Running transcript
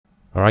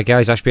Alright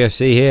guys,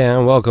 AshBFC here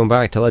and welcome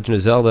back to Legend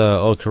of Zelda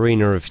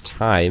Ocarina of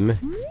Time.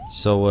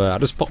 So I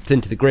just popped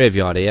into the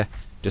graveyard here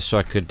just so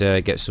I could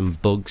get some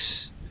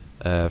bugs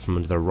from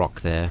under the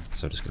rock there.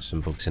 So I've just got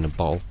some bugs in a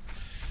bottle.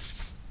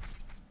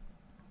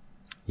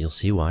 You'll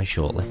see why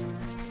shortly.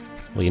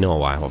 Well, you know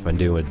why, what I've been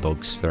doing with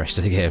bugs for the rest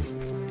of the game.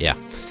 Yeah.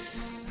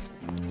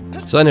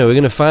 So anyway, we're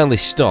going to finally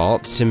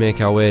start to make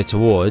our way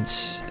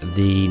towards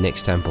the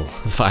next temple,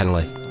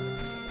 finally.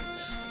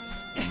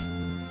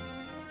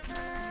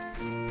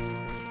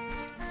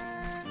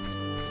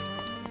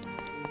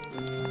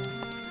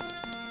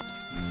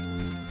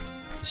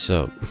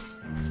 So,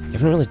 you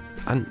haven't really...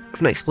 I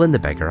couldn't explain the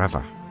beggar, have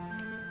I?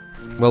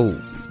 Well,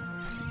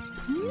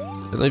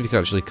 I don't know if you can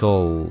actually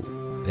call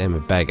him a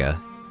beggar.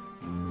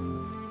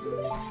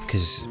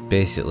 Because,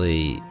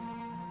 basically,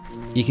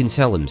 you can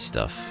sell him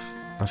stuff.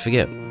 I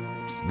forget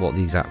what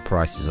the exact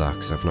prices are,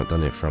 because I've not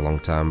done it for a long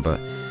time, but...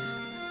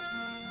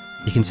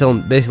 You can sell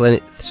him,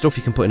 basically, stuff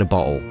you can put in a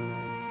bottle.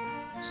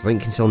 So I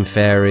think you can sell him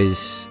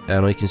fairies,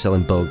 I know you can sell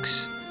him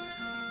bugs.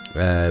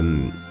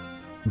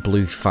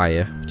 Blue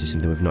fire, which is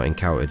something we've not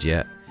encountered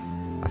yet.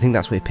 I think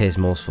that's what it pays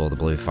most for, the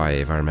blue fire,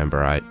 if I remember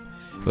right.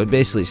 But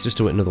basically it's just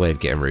another way of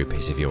getting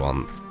rupees if you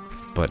want.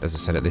 But as I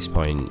said, at this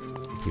point,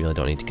 you really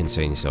don't need to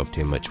concern yourself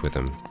too much with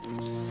them.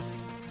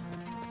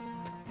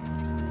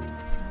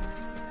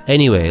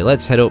 Anyway,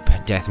 let's head up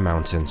Death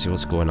Mountain, see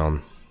what's going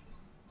on.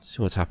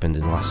 See what's happened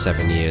in the last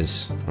 7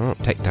 years. Oh,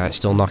 Tech-Tite's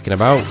still knocking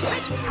about.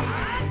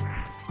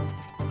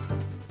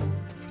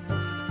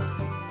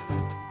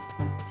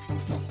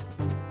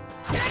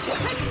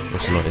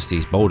 Also noticed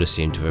these boulders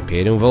seem to have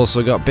appeared, and we've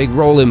also got big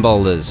rolling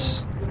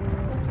boulders.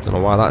 Don't know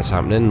why that's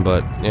happening,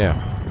 but yeah.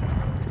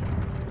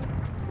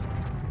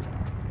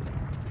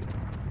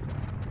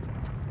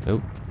 Oh.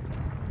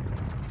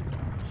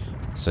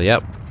 So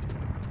yep.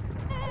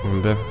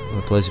 Remember,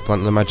 the place we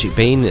planted the magic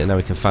bean, and now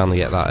we can finally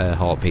get that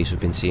heart piece we've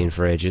been seeing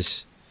for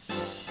ages.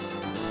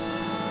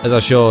 As I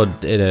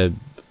showed in a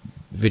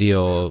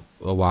video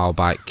a while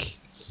back,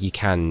 you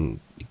can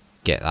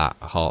get that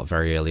heart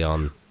very early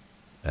on.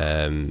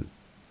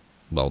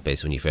 Well,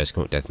 basically when you first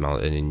come up Death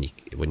Mountain, and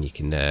when you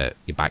can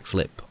you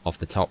backflip off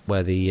the top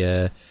where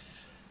the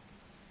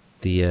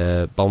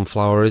bomb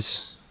flower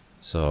is.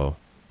 So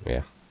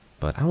yeah,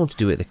 but I want to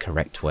do it the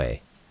correct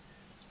way.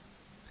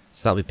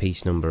 So that'll be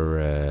piece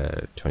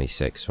number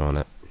 26, won't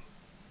it?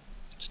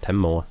 Just 10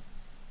 more.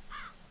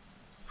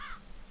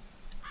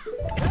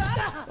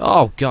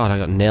 Oh god, I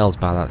got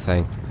nailed by that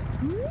thing.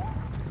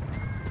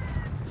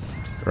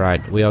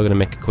 Right, we are going to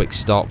make a quick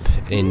stop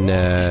in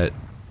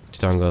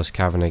Dodongo's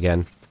Cavern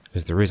again.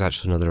 Because there is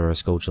actually another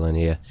sculpture in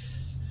here.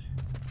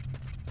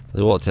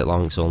 It won't take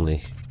long, it's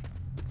only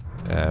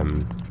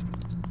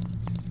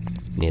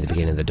near the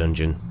beginning of the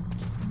dungeon.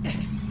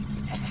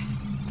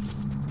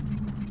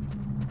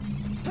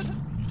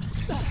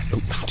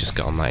 Oh, just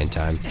got on that in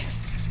time.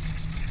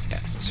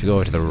 Yeah, so we go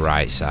over to the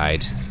right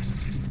side.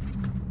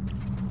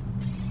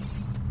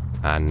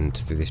 And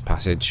through this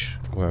passage,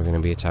 we're going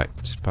to be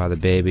attacked by the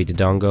baby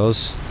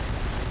Dodongos.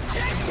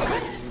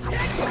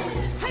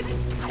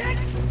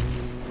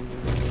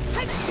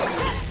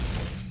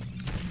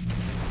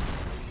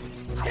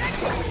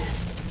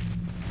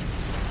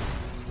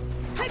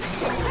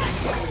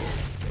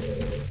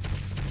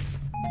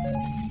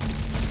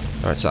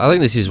 Alright, so I think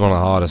this is one of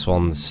the hardest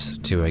ones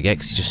to get,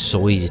 because it's just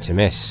so easy to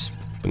miss.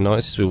 But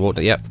notice as we walked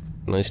it, yep,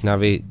 notice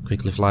Navi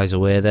quickly flies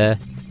away there,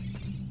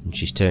 and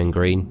she's turned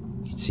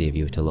green. You can see if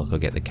you were to look, I'll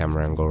get the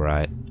camera angle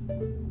right.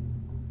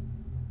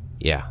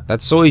 Yeah,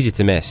 that's so easy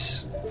to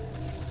miss.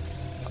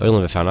 I only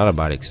ever found out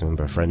about it because I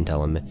remember a friend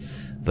telling me.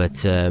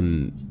 But,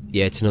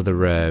 yeah, it's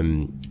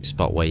another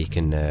spot where you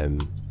can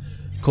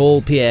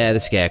call Pierre the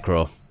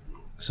Scarecrow.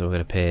 So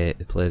we're going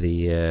to play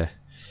the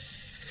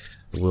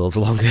world's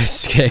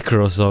longest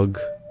Scarecrow song.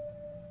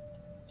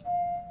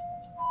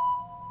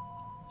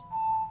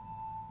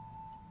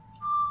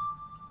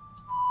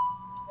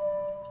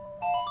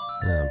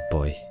 Oh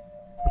boy.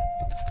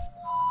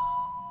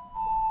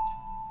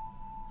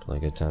 Probably a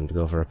good time to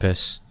go for a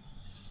piss.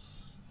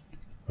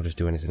 Or just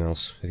do anything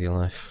else with your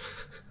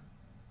life.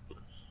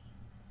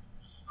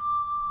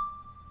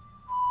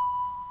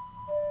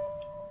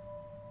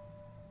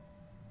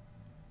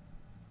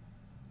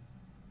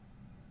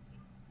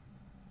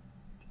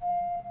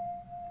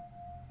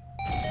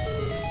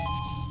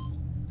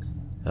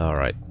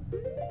 Alright.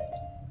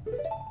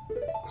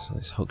 So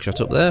there's a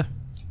hookshot up there.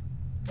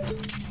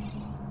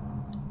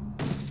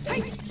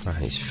 Right,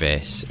 his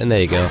face. And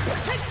there you go.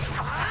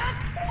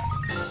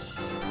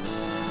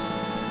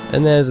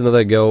 And there's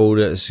another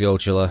gold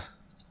sculpture.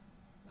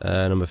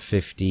 Number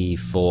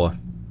 54.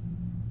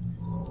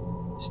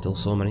 Still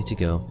so many to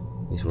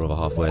go. At least we're over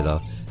halfway though.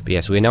 But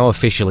yes, we're now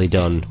officially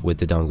done with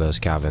the Dodongo's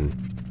Cavern.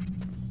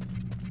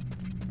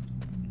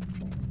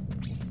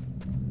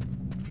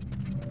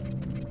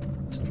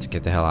 So let's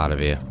get the hell out of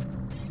here.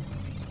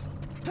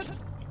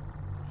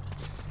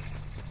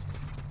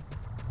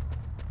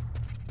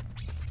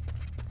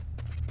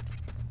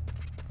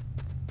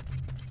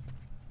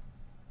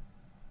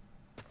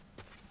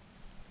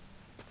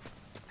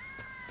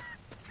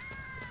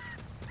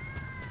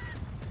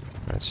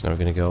 So now we're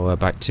going to go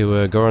back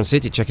to Goron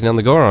City, checking on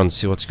the Gorons,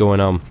 see what's going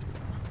on.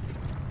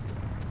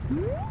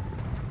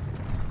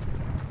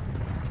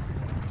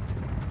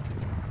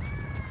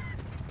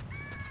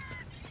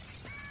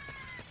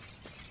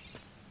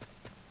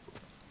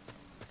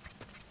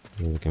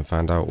 We can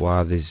find out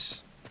why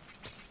there's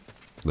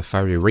the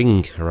fiery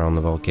ring around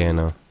the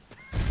volcano.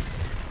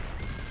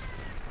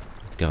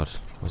 God,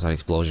 what was that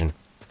explosion?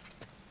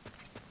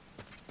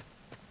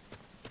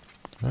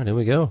 Right, here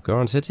we go,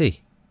 Goron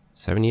City.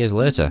 7 years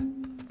later.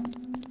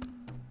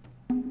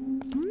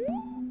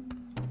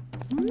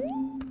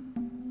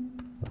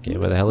 Okay,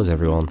 where the hell is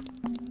everyone?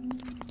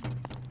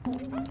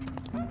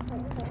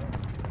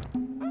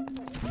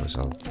 There's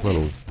a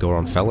little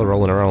Goron fella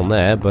rolling around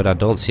there, but I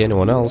don't see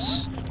anyone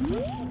else.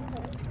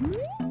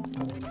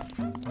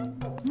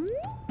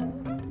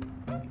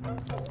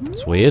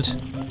 It's weird.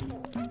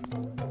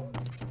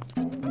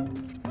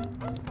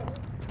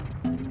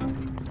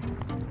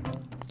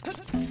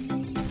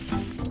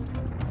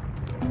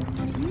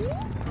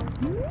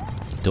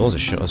 Doors are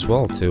shut as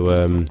well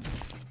to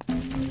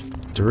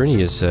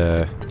Darunia's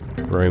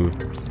room.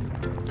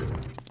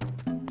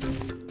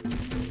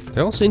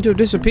 They all seem to have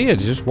disappeared.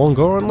 There's just one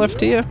Goron left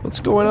here.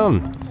 What's going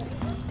on?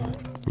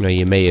 You know,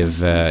 you may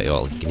have.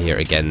 Well, you can hear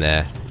it again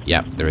there.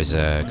 Yep, there is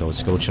a gold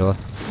sculpture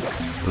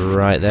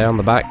right there on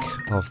the back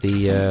of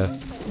the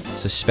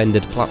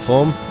suspended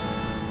platform.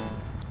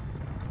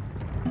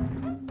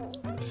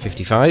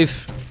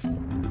 55.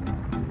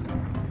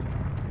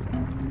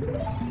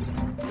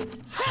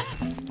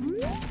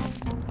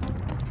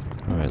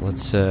 Alright,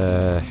 let's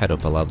head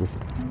up a level.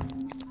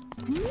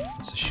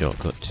 It's a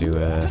shortcut to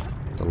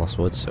the Lost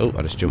Woods. Oh,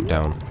 I just jumped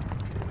down.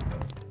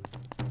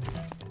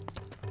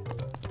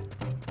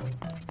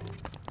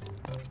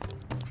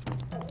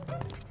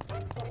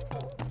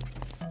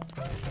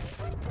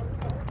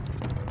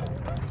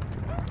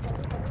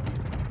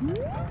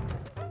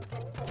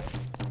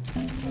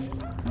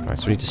 Alright,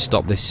 so we need to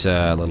stop this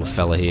little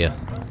fella here.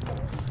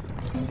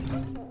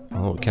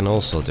 What we can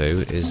also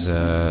do is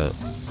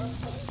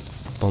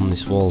bomb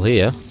this wall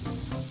here.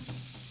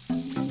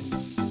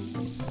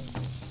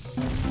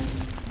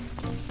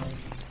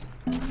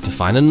 To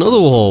find another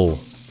wall!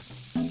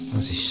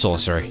 This is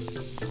sorcery.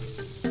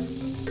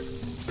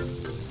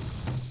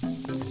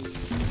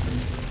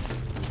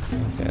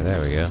 Okay,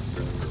 there we go.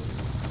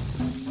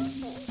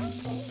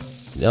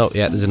 Oh,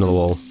 yeah, there's another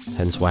wall.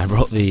 Hence why I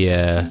brought the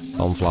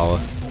bomb flower.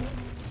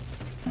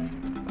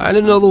 And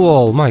another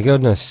wall! My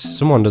goodness,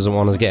 someone doesn't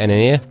want us getting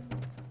in here.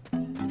 To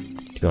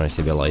be honest,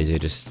 it'd be lazy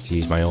just to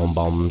use my own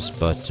bombs,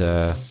 but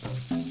there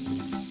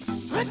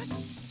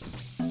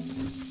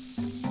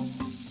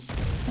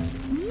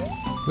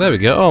we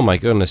go. Oh my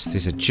goodness,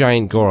 there's a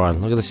giant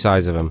Goron. Look at the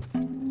size of him.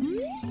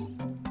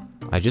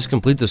 I just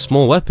completed a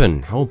small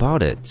weapon. How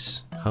about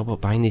it? How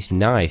about buying this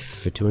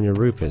knife for 200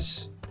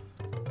 rupees?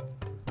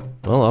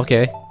 Well,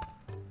 okay.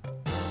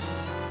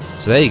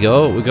 So there you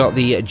go. We got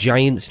the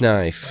giant's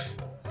knife.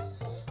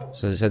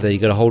 So as I said there, you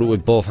got to hold it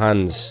with both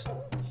hands,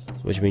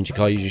 which means you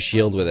can't use your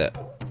shield with it.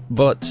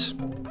 But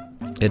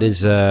it is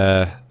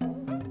the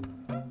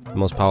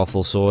most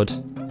powerful sword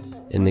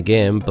in the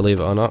game, believe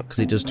it or not, because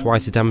it does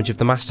twice the damage of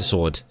the Master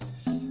Sword.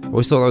 I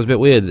always thought that was a bit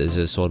weird that there's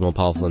a sword more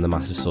powerful than the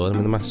Master Sword. I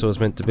mean, the Master Sword's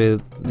meant to be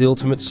the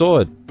ultimate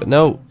sword, but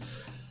no.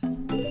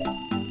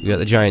 We got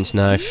the giant's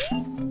knife.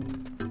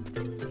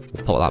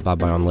 We'll put that bad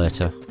boy on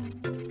later.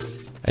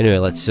 Anyway,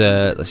 let's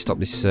stop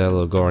this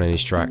little Goron in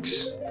his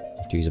tracks.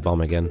 Have to use a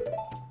bomb again.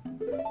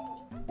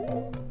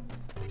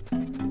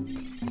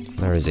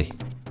 Where is he?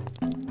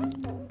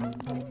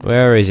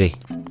 Where is he?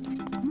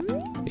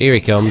 Here he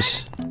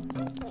comes.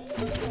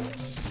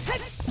 I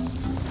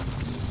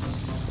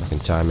can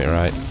time it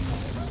right.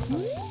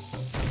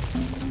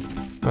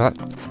 Well,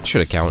 that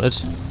should have counted.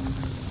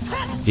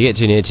 If you get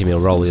too near to him, he'll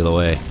roll the other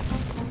way.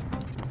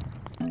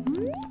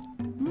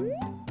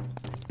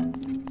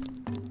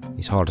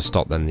 He's harder to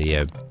stop than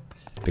the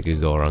bigger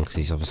Goron, because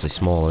he's obviously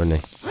smaller, isn't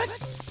he?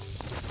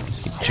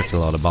 Just keep chucking a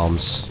lot of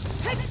bombs.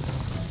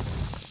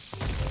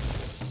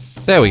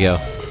 There we go.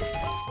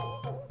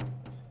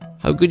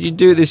 How could you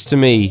do this to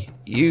me?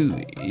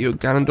 You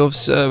Ganondorf's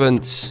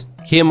servants.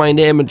 Hear my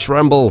name and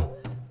tremble.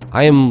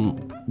 I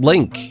am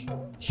Link,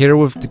 here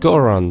with the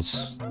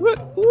Gorons.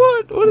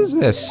 What is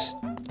this?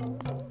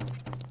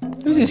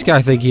 Who's this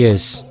guy think he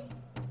is?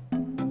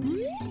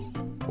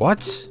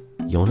 What?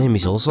 Your name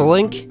is also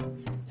Link?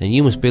 Then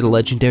you must be the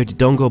legendary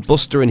Dodongo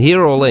Buster and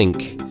Hero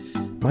Link.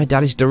 My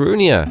dad is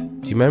Darunia.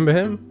 Do you remember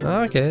him?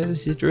 Oh, okay,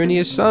 this is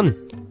Darunia's son.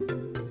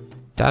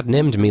 Dad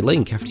named me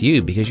Link after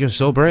you because you're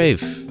so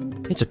brave.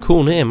 It's a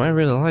cool name, I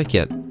really like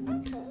it.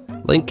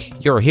 Link,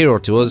 you're a hero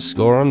to us,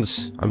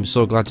 Gorons. I'm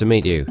so glad to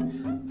meet you.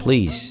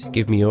 Please,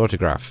 give me your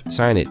autograph.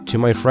 Sign it to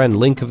my friend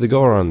Link of the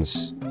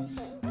Gorons.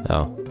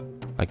 Oh,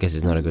 I guess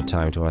it's not a good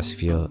time to ask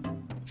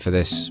for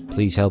this.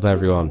 Please help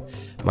everyone.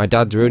 My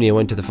dad Darunia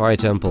went to the fire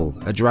temple.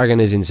 A dragon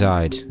is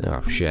inside.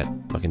 Oh shit,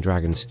 fucking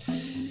dragons.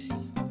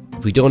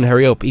 If we don't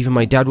hurry up, even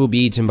my dad will be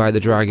eaten by the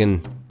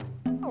dragon.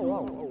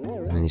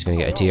 And then he's gonna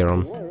get a tear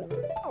on.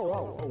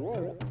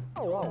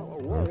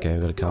 Okay,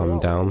 we've got to calm him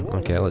down.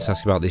 Okay, let's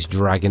ask about this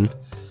dragon.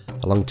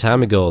 A long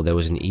time ago, there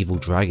was an evil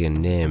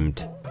dragon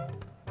named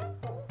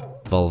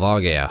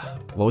Volvagia.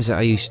 What was it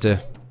I used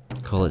to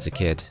call it as a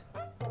kid?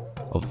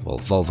 Oh, well,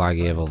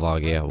 Volvagia.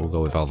 We'll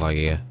go with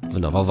Volvagia.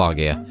 No,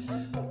 Volvagia.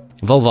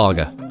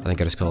 Volvaga. I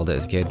think I just called it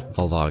as a kid.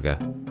 Volvaga.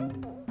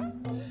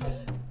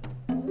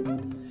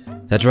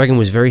 That dragon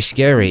was very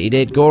scary. It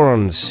ate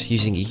Gorons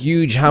using a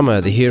huge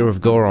hammer, the hero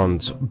of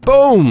Gorons.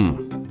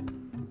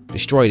 Boom!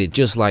 Destroyed it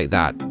just like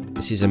that.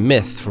 This is a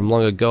myth from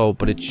long ago,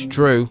 but it's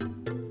true.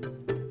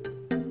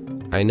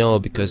 I know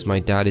because my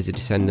dad is a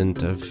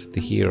descendant of the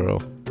hero.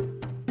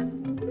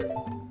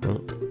 Oh,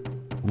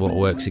 what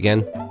works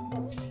again?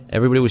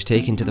 Everybody was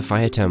taken to the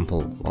fire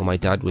temple. While my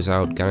dad was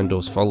out,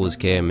 Ganondorf's followers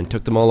came and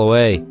took them all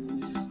away.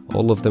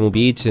 All of them will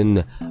be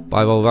eaten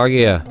by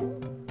Volvagia.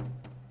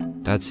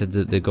 Dad said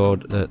that that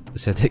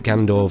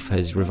Ganondorf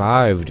has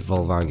revived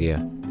Volvagia.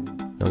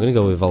 No, I'm gonna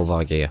go with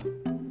Volvagia.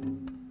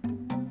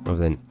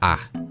 Rather than I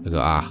got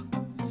ah.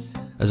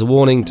 As a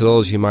warning to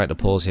those who might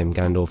oppose him,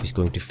 Ganondorf is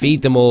going to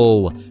feed them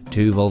all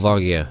to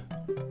Volvagia.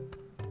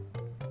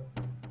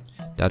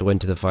 Dad went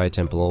to the fire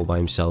temple all by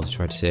himself to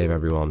try to save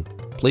everyone.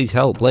 Please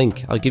help,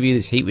 Link. I'll give you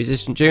this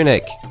heat-resistant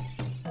tunic.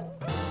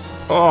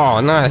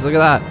 Oh, nice. Look at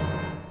that.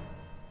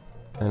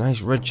 A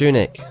nice red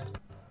tunic.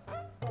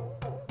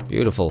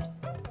 Beautiful.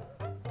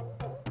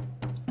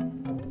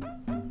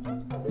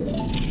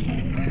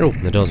 Oh,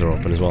 the doors are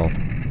open as well.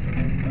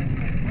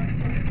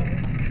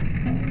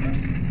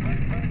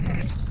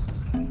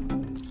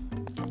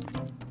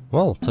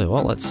 Well, I'll tell you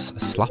what, let's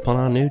slap on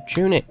our new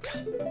tunic.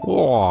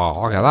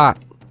 Whoa, look at that.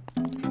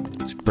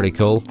 It's pretty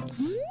cool.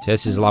 So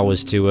this is allow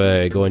us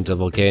to go into the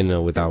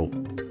volcano without,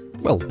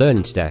 well,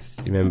 burning to death.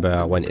 Remember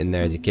I went in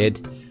there as a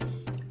kid,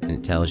 and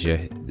it tells you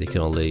they can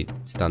only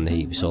stand the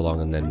heat for so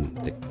long, and then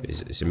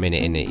it's a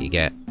minute in it you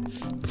get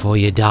before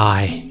you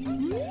die.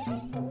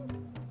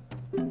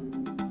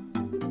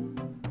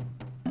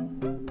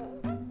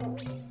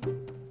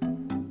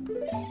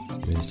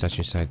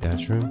 Statue inside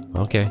Dad's room.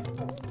 Okay.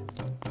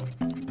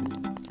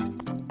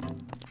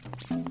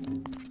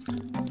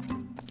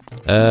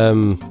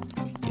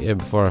 Yeah,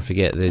 before I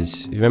forget,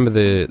 remember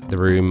the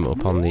room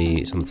up on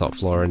it's on the top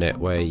floor in it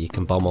where you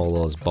can bomb all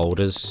those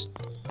boulders?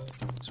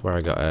 That's where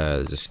I got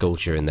there's a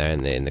sculpture in there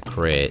in the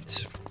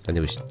crate, and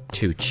there was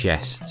 2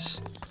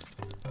 chests.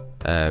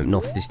 No,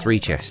 there's 3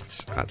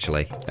 chests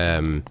actually.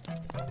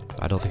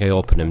 I don't think I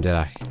opened them, did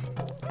I?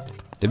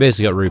 They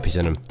basically got rupees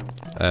in them.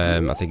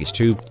 I think it's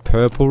 2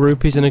 purple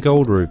rupees and a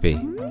gold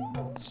rupee.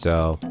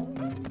 So,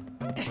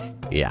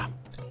 yeah.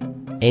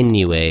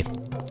 Anyway,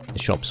 the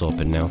shop's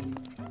open now.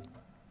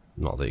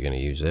 Not that you're going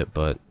to use it,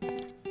 but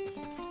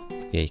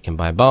yeah, you can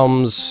buy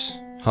bombs,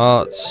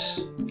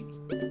 hearts,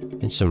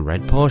 and some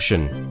red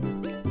potion.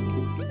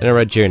 And a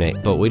red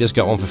tunic, but we just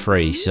got one for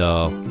free,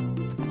 so...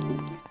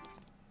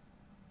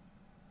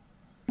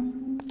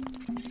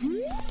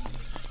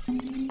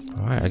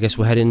 Alright, I guess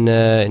we're heading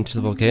into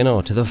the volcano,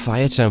 to the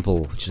fire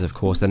temple, which is of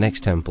course the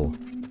next temple.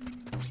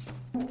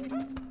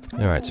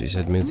 Alright, so he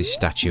said move this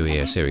statue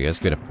here, so here we go, let's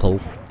give it a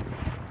pull.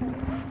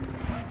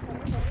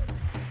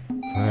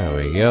 There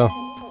we go.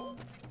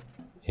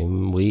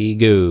 In we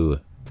go.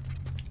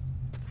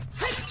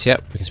 So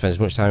yep, we can spend as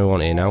much time we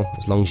want here now,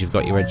 as long as you've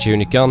got your red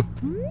tunic on.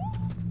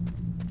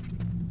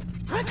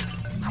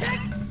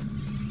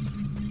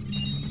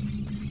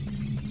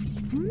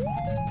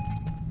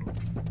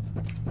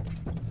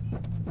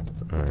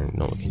 Alright,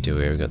 know what we can do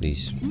here, we've got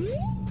these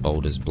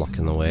boulders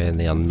blocking the way and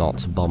they are not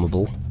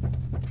bombable.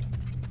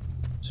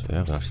 So what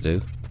I'm gonna have to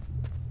do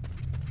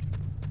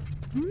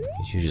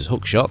is use his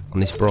hook shot on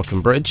this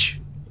broken bridge.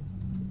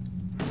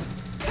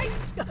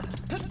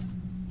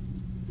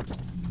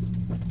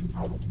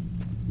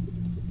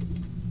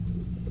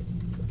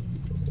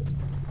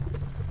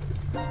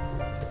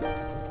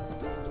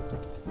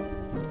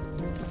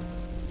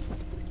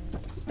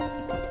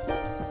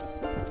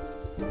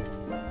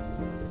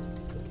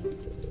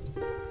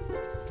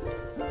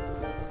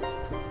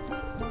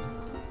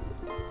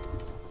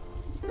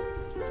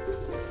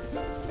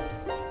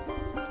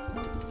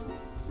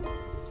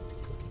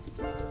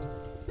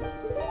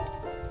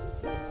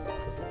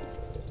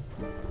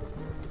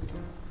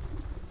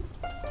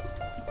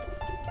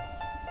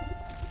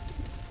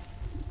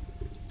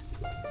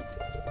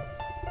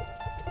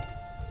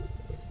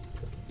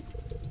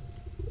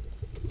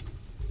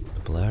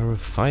 Blare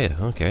of fire,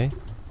 okay.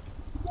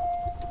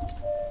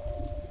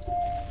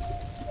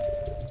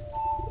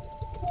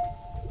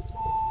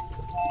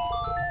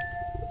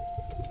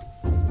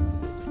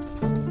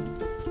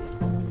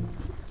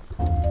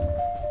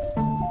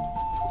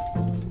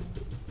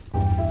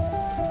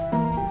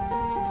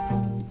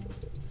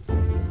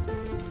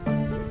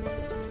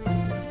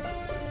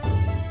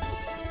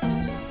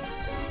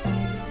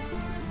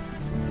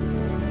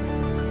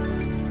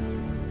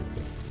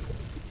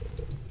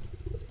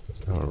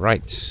 All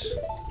right.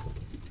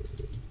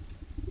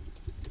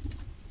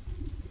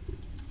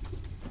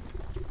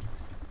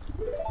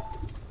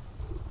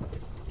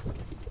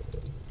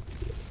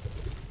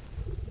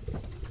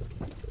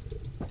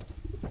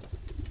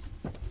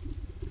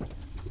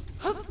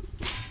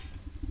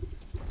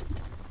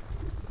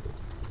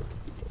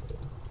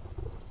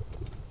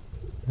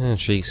 And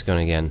Shriek's gone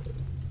again.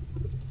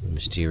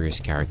 Mysterious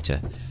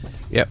character.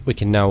 Yep, we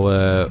can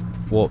now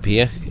warp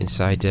here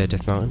inside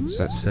Death Mountain.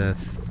 So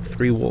that's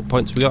 3 warp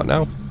points we got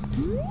now.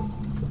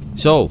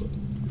 So,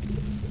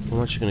 what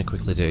I'm actually going to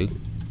quickly do,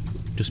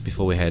 just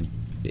before we head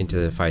into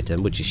the fight,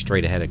 which is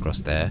straight ahead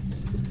across there,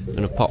 I'm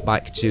going to pop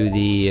back to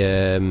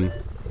the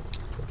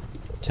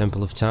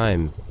Temple of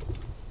Time.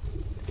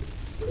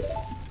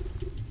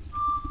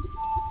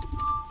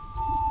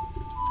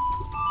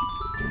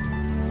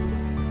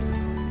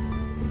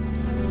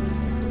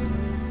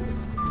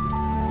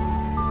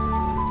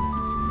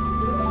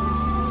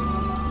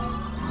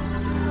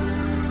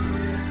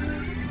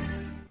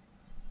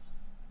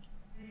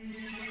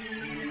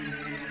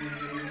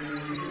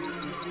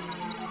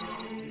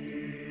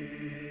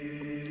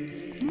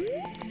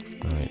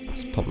 Right,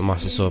 let's pop the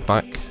Master Sword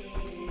back.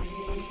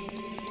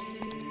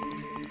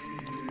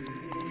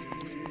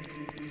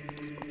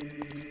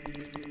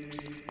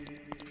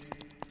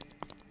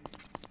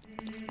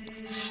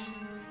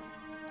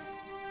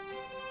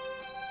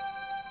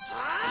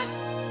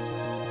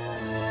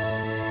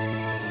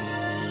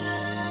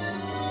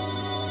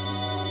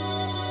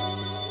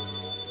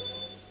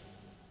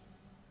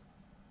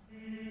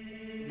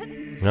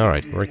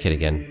 Alright, we're a kid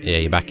again. Yeah,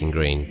 you're back in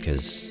green,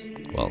 because,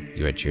 well,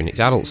 your red tunic's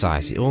adult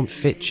size. It won't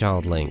fit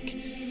Child Link.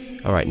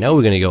 Alright, now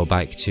we're going to go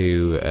back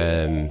to,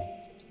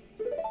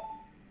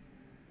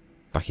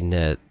 back in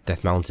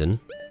Death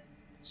Mountain.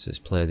 So let's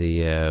play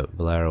the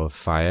Bolero of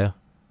Fire.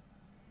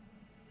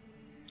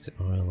 Is it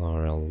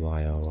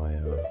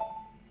R-L-R-L-Y-O-Y-O?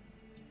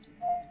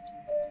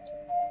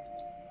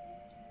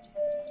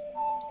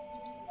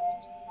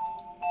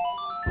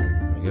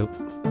 There we go.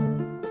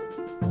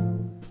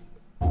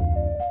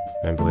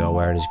 Remember, we are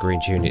wearing his green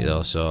tunic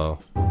though, so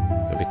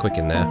it'll be quick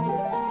in there.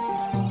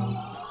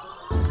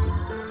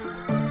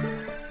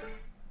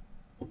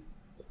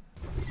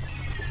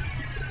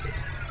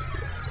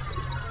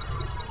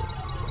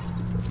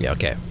 Yeah,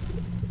 okay.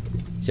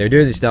 So we're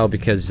doing this now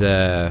because,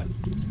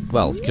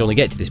 well, you can only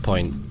get to this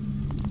point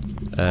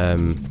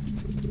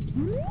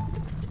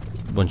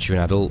once you're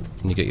an adult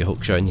and you get your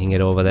hook shot and you can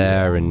get over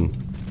there and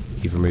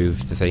you've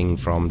removed the thing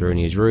from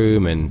Darunia's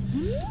room and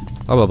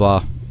blah blah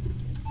blah.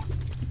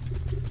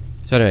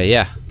 So anyway,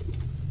 yeah.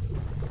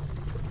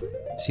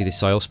 See this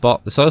soil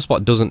spot? The soil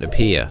spot doesn't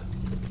appear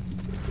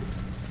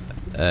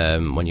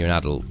when you're an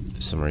adult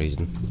for some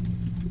reason.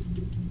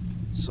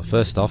 So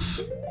first off,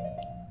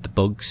 the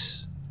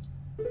bugs,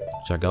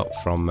 which I got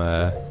from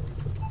the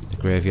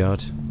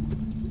graveyard.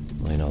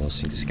 Well, you know, those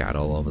things are scattered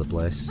all over the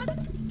place.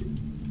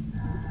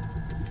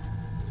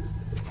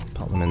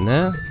 Pop them in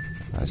there,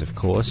 as of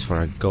course for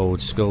a gold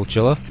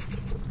skulltula.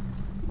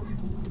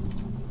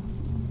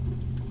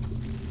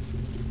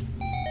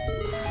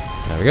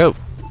 There we go.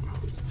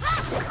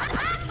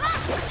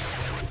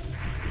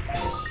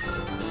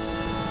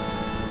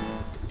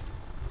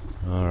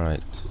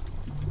 Alright.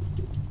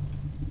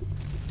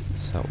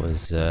 So that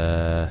was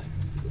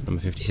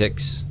number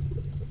 56.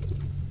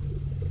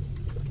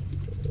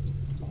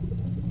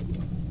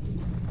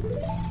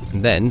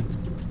 And then,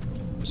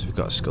 so we've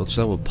got a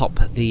sculpture, we'll pop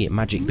the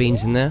magic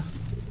beans in there.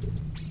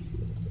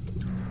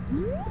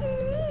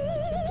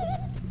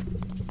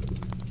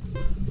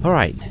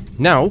 Alright,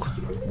 now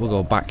we'll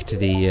go back to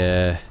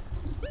the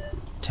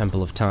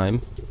Temple of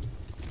Time.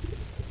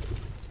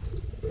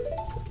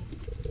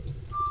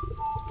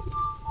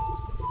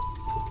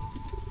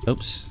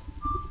 Oops.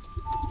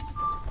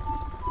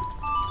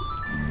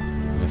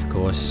 And of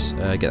course,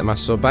 get the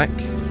Master Sword back.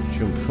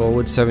 Jump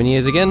forward 7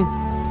 years again.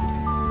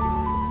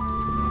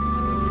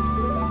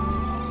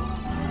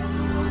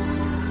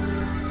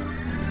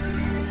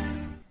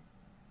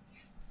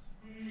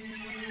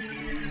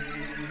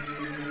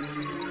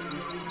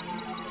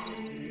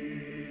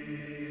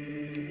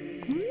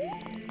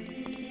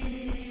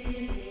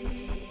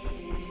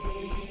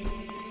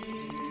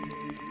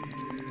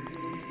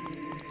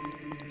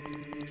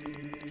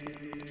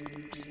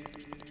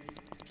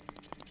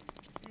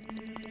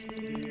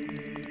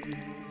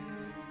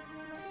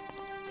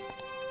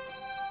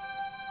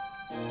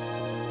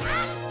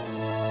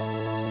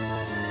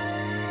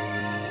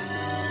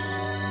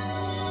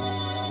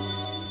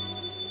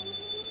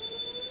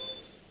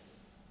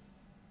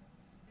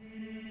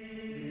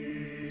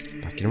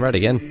 Back in red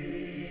again.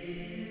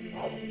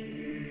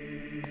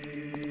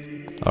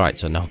 Alright,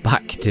 so now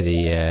back to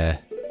the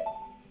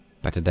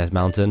back to Death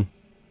Mountain.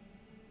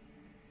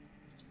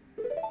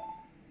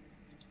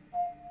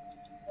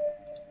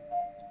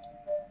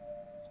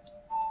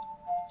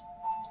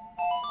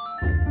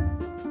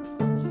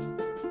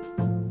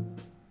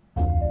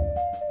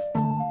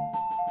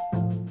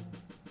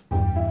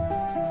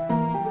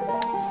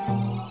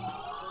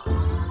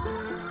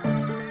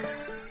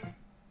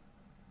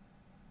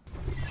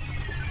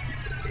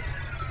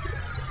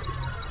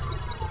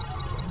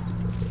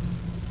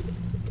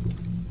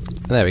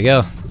 There we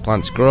go, the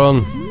plant's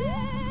grown.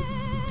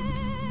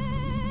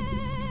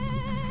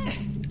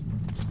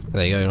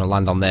 There you go, you're gonna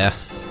land on there.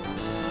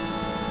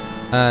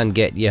 and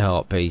get your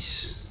heart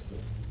piece.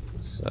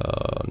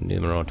 So,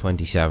 numero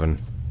 27.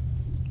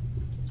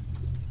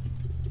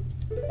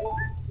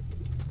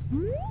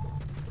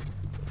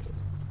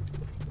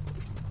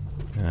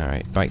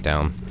 Alright, back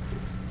down.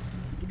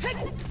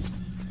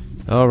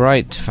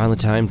 Alright, finally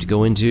time to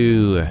go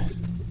into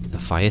the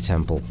fire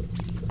temple.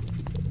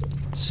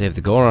 Save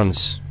the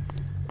Gorons.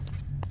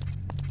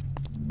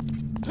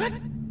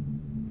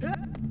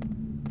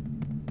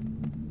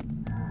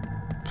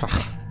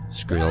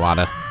 Screw the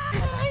ladder.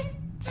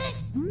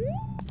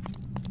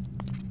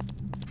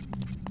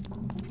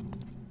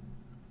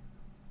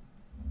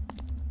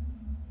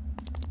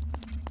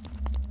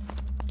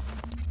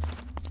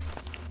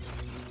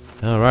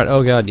 Alright,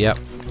 oh god, yep.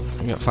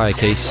 I got fire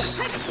case.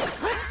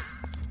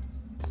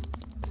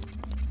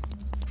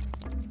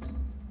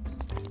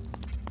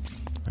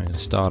 I'm gonna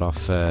start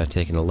off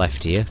taking a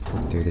left here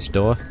through this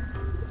door.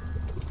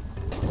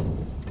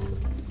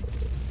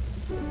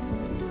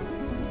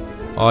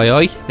 Oi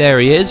oi, there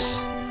he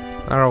is.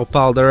 Our old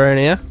pal Darren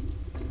here.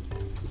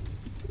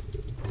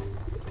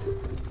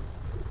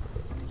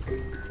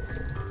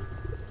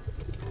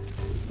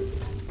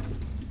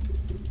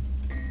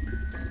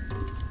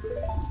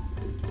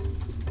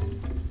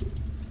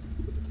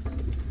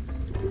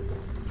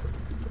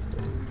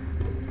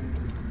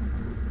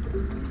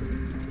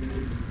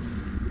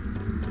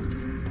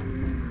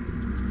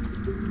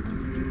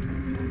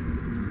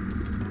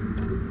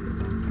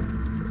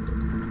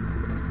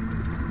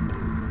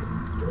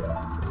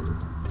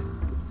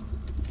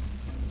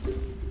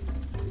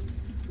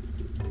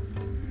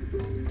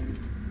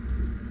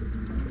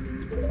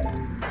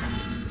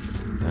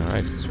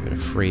 Alright, so we're gonna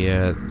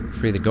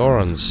free the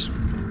Gorons.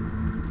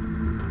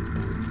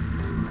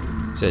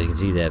 So as you can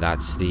see there,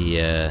 that's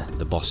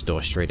the boss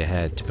door straight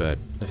ahead, but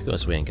of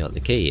course we ain't got the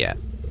key yet.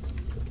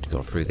 To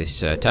go through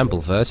this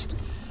temple first.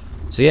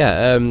 So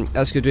yeah,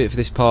 that's gonna do it for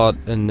this part,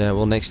 and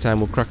well, next time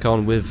we'll crack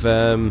on with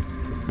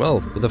well,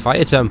 with the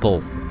fire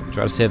temple.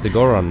 Try to save the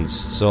Gorons.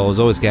 So as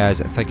always guys,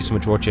 thank you so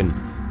much for watching.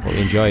 Hope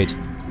you enjoyed.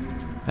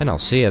 And I'll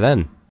see you then.